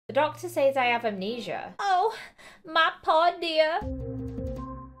The doctor says I have amnesia. Oh, my poor dear.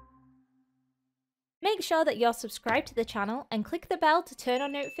 Make sure that you're subscribed to the channel and click the bell to turn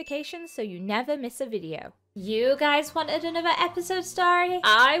on notifications so you never miss a video. You guys wanted another episode story?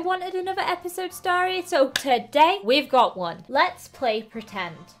 I wanted another episode story, so today we've got one. Let's play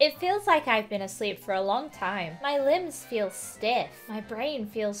pretend. It feels like I've been asleep for a long time. My limbs feel stiff. My brain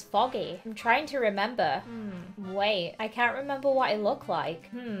feels foggy. I'm trying to remember. Wait, I can't remember what I look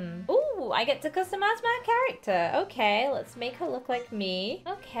like. Ooh, I get to customize my character. Okay, let's make her look like me.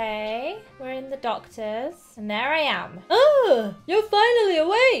 Okay, we're in the doctor's, and there I am. Oh, you're finally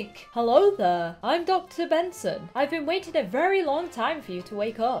awake. Hello there, I'm Dr. Benson. I've been waiting a very long time for you to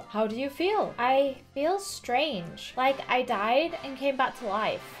wake up. How do you feel? I feel strange, like I died and came back to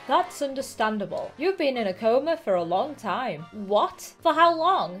life. That's understandable. You've been in a coma for a long time. What? For how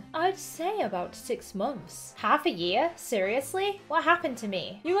long? I'd say about 6 months. Half a year? Seriously? What happened to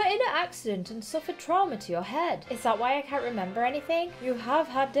me? You were in an accident and suffered trauma to your head. Is that why I can't remember anything? You have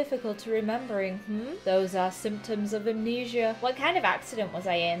had difficulty remembering, Those are symptoms of amnesia. What kind of accident was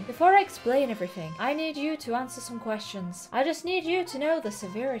I in? Before I explain everything, I need you to answer some questions. I just need you to know the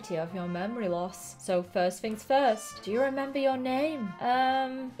severity of your memory loss. So first things first, do you remember your name?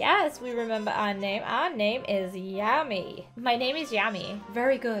 Yes, we remember our name. Our name is Yammy. My name is Yammy.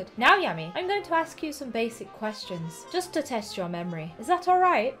 Very good. Now, Yammy, I'm going to ask you some basic questions, just to test your memory. Is that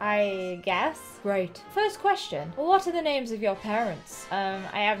alright? I guess. Great. First question, what are the names of your parents?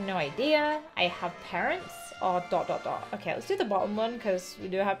 I have no idea. I have parents. Or ... Okay, let's do the bottom one because we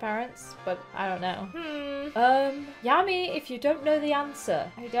do have parents, but I don't know. Yammy, if you don't know the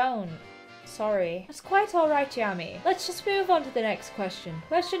answer, I don't. Sorry. That's quite alright, Yammy. Let's just move on to the next question.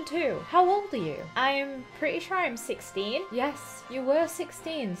 Question 2. How old are you? I'm pretty sure I'm 16. Yes, you were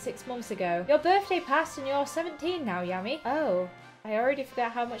 16 6 months ago. Your birthday passed and you're 17 now, Yammy. Oh. I already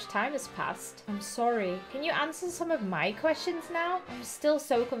forgot how much time has passed. I'm sorry. Can you answer some of my questions now? I'm still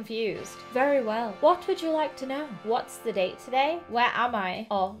so confused. Very well. What would you like to know? What's the date today? Where am I?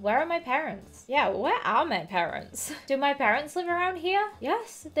 Or where are my parents? Yeah, where are my parents? Do my parents live around here?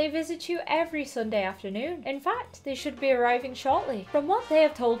 Yes, they visit you every Sunday afternoon. In fact, they should be arriving shortly. From what they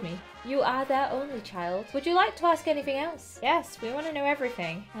have told me, you are their only child. Would you like to ask anything else? Yes, we want to know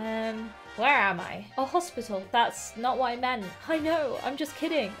everything. Where am I? A hospital. That's not what I meant. I know, I'm just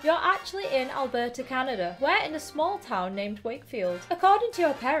kidding. You're actually in Alberta, Canada. We're in a small town named Wakefield. According to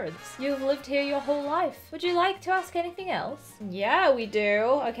your parents, you've lived here your whole life. Would you like to ask anything else? Yeah, we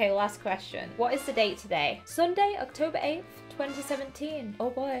do. Okay, last question. What is the date today? Sunday, October 8th. 2017.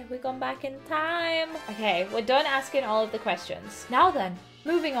 Oh boy, we've gone back in time. Okay, we're done asking all of the questions. Now then,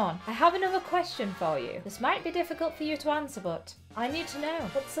 moving on. I have another question for you. This might be difficult for you to answer, but I need to know.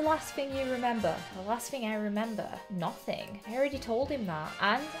 What's the last thing you remember? The last thing I remember? Nothing. I already told him that.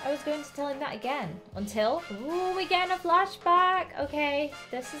 And I was going to tell him that again. Until... Ooh, we're getting a flashback. Okay,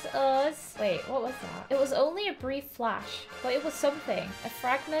 this is us. Wait, what was that? It was only a brief flash, but it was something. A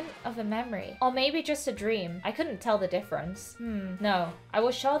fragment of a memory. Or maybe just a dream. I couldn't tell the difference. No, I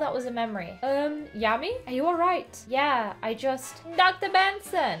was sure that was a memory. Yammy? Are you alright? Yeah, I just... Dr.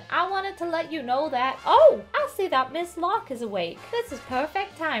 Benson, I wanted to let you know that... Oh, I see that Miss Locke is awake. This is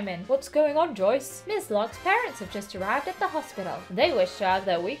perfect timing. What's going on, Joyce? Miss Locke's parents have just arrived at the hospital. They wish to have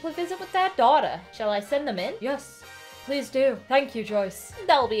their weekly visit with their daughter. Shall I send them in? Yes. Please do. Thank you, Joyce.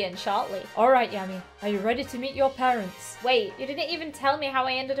 They'll be in shortly. Alright, Yammy. Are you ready to meet your parents? Wait, you didn't even tell me how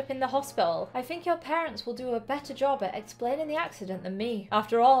I ended up in the hospital. I think your parents will do a better job at explaining the accident than me.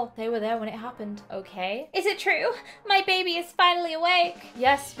 After all, they were there when it happened. Okay. Is it true? My baby is finally awake.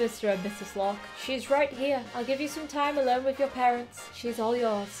 Yes, Mr. and Mrs. Locke. She's right here. I'll give you some time alone with your parents. She's all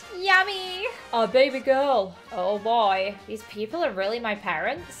yours. Yummy! Our baby girl. Oh boy. These people are really my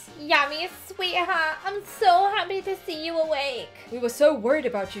parents? Yummy, sweetheart. I'm so happy to see you awake. We were so worried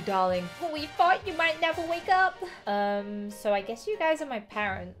about you, darling. We thought you might never wake up. So I guess you guys are my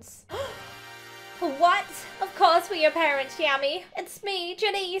parents. What? Of course we're your parents, Yammy. It's me,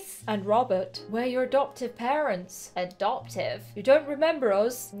 Janice. And Robert. We're your adoptive parents. Adoptive? You don't remember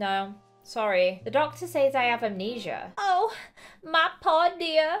us? No. Sorry. The doctor says I have amnesia. Oh, my poor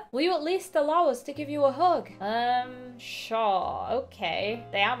dear. Will you at least allow us to give you a hug? Sure. Okay.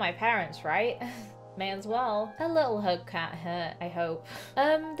 They are my parents, right? May as well. A little hug can't hurt, I hope.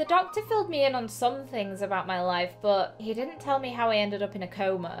 The doctor filled me in on some things about my life, but he didn't tell me how I ended up in a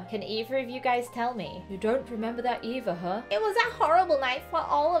coma. Can either of you guys tell me? You don't remember that either, huh? It was a horrible night for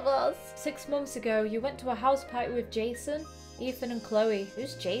all of us. 6 months ago, you went to a house party with Jason. Ethan and Chloe.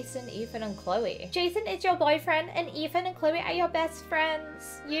 Who's Jason, Ethan, and Chloe? Jason is your boyfriend, and Ethan and Chloe are your best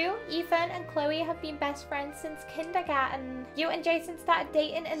friends. You, Ethan, and Chloe have been best friends since kindergarten. You and Jason started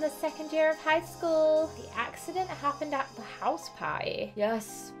dating in the second year of high school. The accident happened at the house party.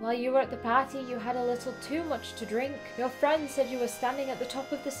 Yes, while you were at the party, you had a little too much to drink. Your friend said you were standing at the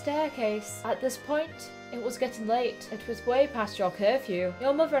top of the staircase. At this point, it was getting late. It was way past your curfew.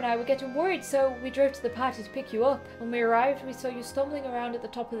 Your mother and I were getting worried, so we drove to the party to pick you up. When we arrived, we saw you stumbling around at the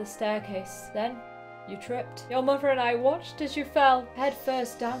top of the staircase. Then, you tripped. Your mother and I watched as you fell head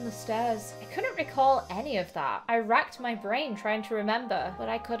first down the stairs. I couldn't recall any of that. I racked my brain trying to remember, but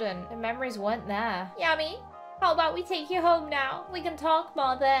I couldn't. The memories weren't there. Yummy. How about we take you home now? We can talk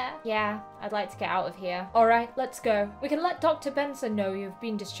more there. Yeah, I'd like to get out of here. All right, let's go. We can let Dr. Benson know you've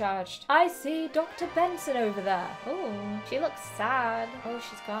been discharged. I see Dr. Benson over there. Oh, she looks sad. Oh,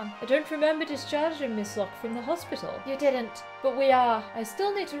 she's gone. I don't remember discharging Miss Locke from the hospital. You didn't. But we are. I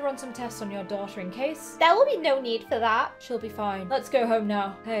still need to run some tests on your daughter in case. There will be no need for that. She'll be fine. Let's go home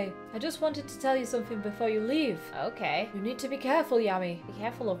now. Hey, I just wanted to tell you something before you leave. Okay. You need to be careful, Yammy. Be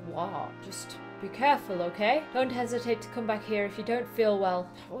careful of what? Just be careful, okay? Don't hesitate to come back here if you don't feel well.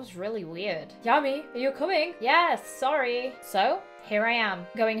 That was really weird. Yammy, are you coming? Yes, sorry. So, here I am,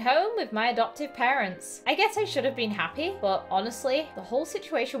 going home with my adoptive parents. I guess I should have been happy, but honestly, the whole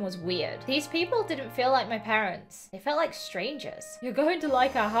situation was weird. These people didn't feel like my parents. They felt like strangers. You're going to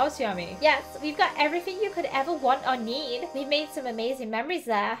like our house, Yammy. Yes, we've got everything you could ever want or need. We've made some amazing memories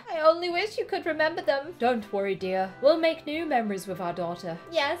there. I only wish you could remember them. Don't worry, dear. We'll make new memories with our daughter.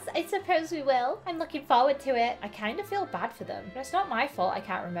 Yes, I suppose we will. I'm looking forward to it. I kind of feel bad for them, but it's not my fault I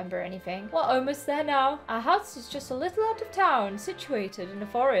can't remember anything. We're almost there now. Our house is just a little out of town, situated in a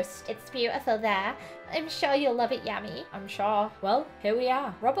forest. It's beautiful there. I'm sure you'll love it, Yammy. I'm sure. Well, here we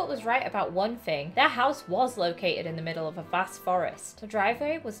are. Robert was right about one thing. Their house was located in the middle of a vast forest. The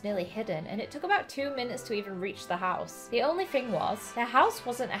driveway was nearly hidden, and it took about 2 minutes to even reach the house. The only thing was, their house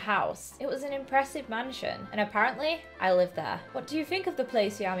wasn't a house. It was an impressive mansion, and apparently, I lived there. What do you think of the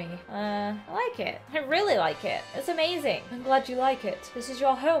place, Yammy? I like it. I really like it. It's amazing. I'm glad you like it. This is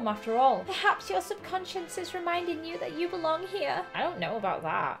your home after all. Perhaps your subconscious is reminding you that you belong here. I don't know about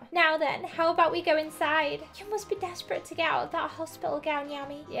that. Now then, how about we go inside? You must be desperate to get out of that hospital gown,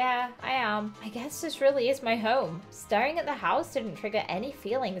 Yammy. Yeah, I am. I guess this really is my home. Staring at the house didn't trigger any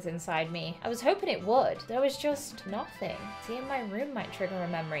feelings inside me. I was hoping it would. There was just nothing. Seeing my room might trigger a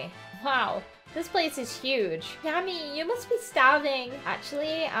memory. Wow, this place is huge. Yammy, you must be starving.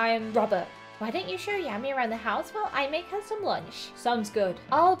 Actually, I'm Robert. Why don't you show Yammy around the house while I make her some lunch? Sounds good.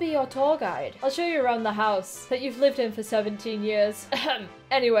 I'll be your tour guide. I'll show you around the house that you've lived in for 17 years.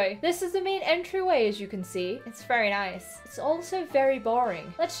 Anyway, this is the main entryway, as you can see. It's very nice. It's also very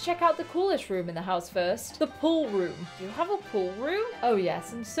boring. Let's check out the coolest room in the house first. The pool room. Do you have a pool room? Oh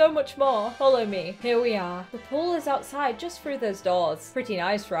yes, and so much more. Follow me. Here we are. The pool is outside just through those doors. Pretty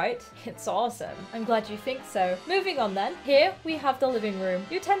nice, right? It's awesome. I'm glad you think so. Moving on then. Here we have the living room.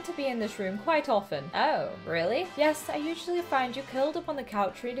 You tend to be in this room quite often. Oh, really? Yes, I usually find you curled up on the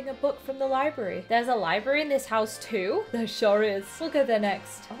couch reading a book from the library. There's a library in this house too? There sure is. We'll go there next.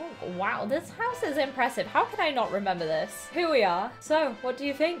 Oh, wow, this house is impressive. How can I not remember this? Here we are. So, what do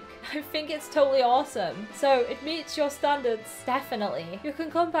you think? I think it's totally awesome. So, it meets your standards. Definitely. You can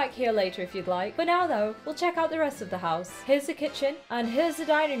come back here later if you'd like. For now, though, we'll check out the rest of the house. Here's the kitchen, and here's the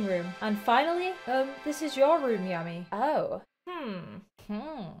dining room. And finally, this is your room, Yammy. Oh.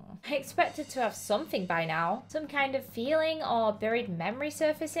 I expected to have something by now. Some kind of feeling or buried memory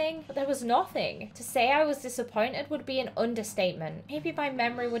surfacing, but there was nothing. To say I was disappointed would be an understatement. Maybe my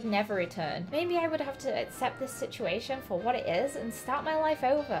memory would never return. Maybe I would have to accept this situation for what it is and start my life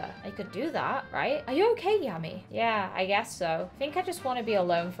over. I could do that, right? Are you okay, Yammy? Yeah, I guess so. I think I just want to be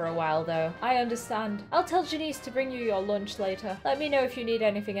alone for a while though. I understand. I'll tell Janice to bring you your lunch later. Let me know if you need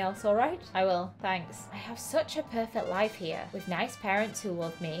anything else, alright? I will, thanks. I have such a perfect life here, with nice parents who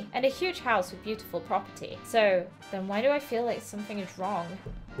love me, and a huge house with beautiful property. So, then why do I feel like something is wrong?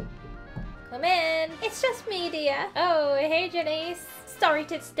 Come in. It's just me, dear. Oh, hey, Janice. Sorry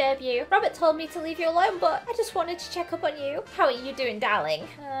to disturb you. Robert told me to leave you alone, but I just wanted to check up on you. How are you doing, darling?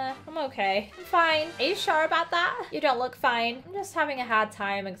 I'm okay. I'm fine. Are you sure about that? You don't look fine. I'm just having a hard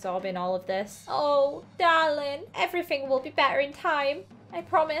time absorbing all of this. Oh, darling. Everything will be better in time. I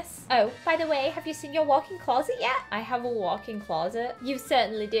promise. Oh, by the way, have you seen your walk-in closet yet? I have a walk-in closet? You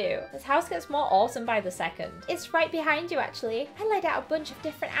certainly do. This house gets more awesome by the second. It's right behind you, actually. I laid out a bunch of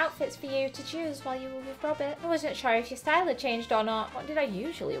different outfits for you to choose while you were with Robert. I wasn't sure if your style had changed or not. What did I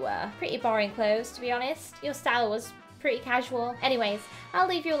usually wear? Pretty boring clothes, to be honest. Your style was pretty casual. Anyways, I'll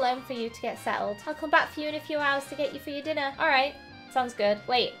leave you alone for you to get settled. I'll come back for you in a few hours to get you for your dinner. All right, sounds good.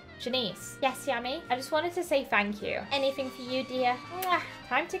 Wait, Janice. Yes, Yammy? I just wanted to say thank you. Anything for you, dear. Mwah.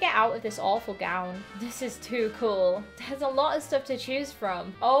 Time to get out of this awful gown. This is too cool. There's a lot of stuff to choose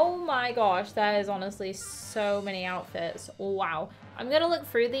from. Oh my gosh, there is honestly so many outfits. Wow. I'm gonna look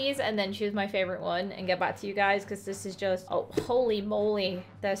through these and then choose my favorite one and get back to you guys because this is just, oh, holy moly.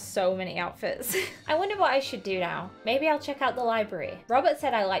 There's so many outfits. I wonder what I should do now. Maybe I'll check out the library. Robert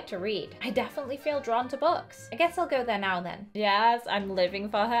said I like to read. I definitely feel drawn to books. I guess I'll go there now then. Yes, I'm living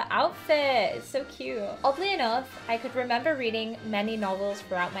for her outfit. It's so cute. Oddly enough, I could remember reading many novels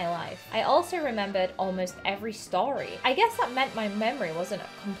throughout my life. I also remembered almost every story. I guess that meant my memory wasn't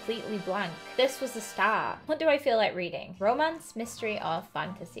completely blank. This was the start. What do I feel like reading? Romance, mystery, or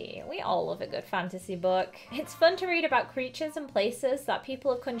fantasy? We all love a good fantasy book. It's fun to read about creatures and places that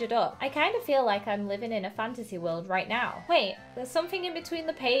people have conjured up. I kind of feel like I'm living in a fantasy world right now. Wait, there's something in between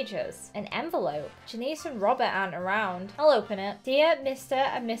the pages. An envelope. Janice and Robert aren't around. I'll open it. Dear Mr.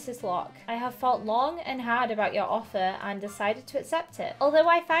 and Mrs. Locke, I have thought long and hard about your offer and decided to accept it. Although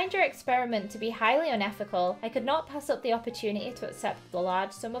I find your experiment to be highly unethical, I could not pass up the opportunity to accept the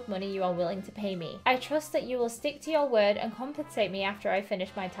large sum of money you are willing to pay me. I trust that you will stick to your word and compensate me after I finish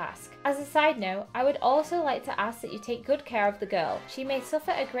my task. As a side note, I would also like to ask that you take good care of the girl. She may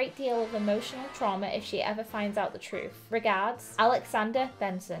suffer a great deal of emotional trauma if she ever finds out the truth. Regards, Alexander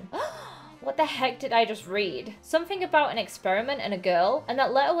Benson. What the heck did I just read? Something about an experiment and a girl? And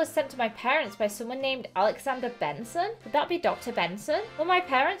that letter was sent to my parents by someone named Alexander Benson? Would that be Dr. Benson? Were my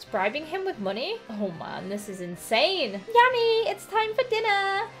parents bribing him with money? Oh man, this is insane. Yummy, it's time for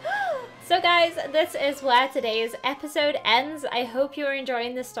dinner. So guys, this is where today's episode ends. I hope you're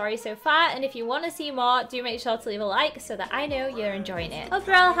enjoying this story so far, and if you want to see more, do make sure to leave a like so that I know you're enjoying it. Hope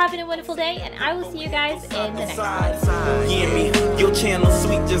you're all having a wonderful day, and I will see you guys in the next one. Yammy, your channel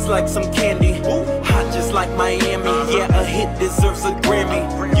sweet just like some candy, hot just like Miami. Yeah, a hit deserves a Grammy.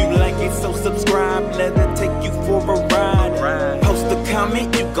 You like it, so subscribe. Let it take you for a ride. Post a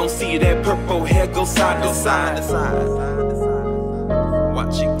comment, you gon' see that purple hair go side to side.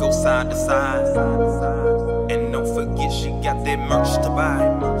 Watch it go side to side. And don't forget she got that merch to buy.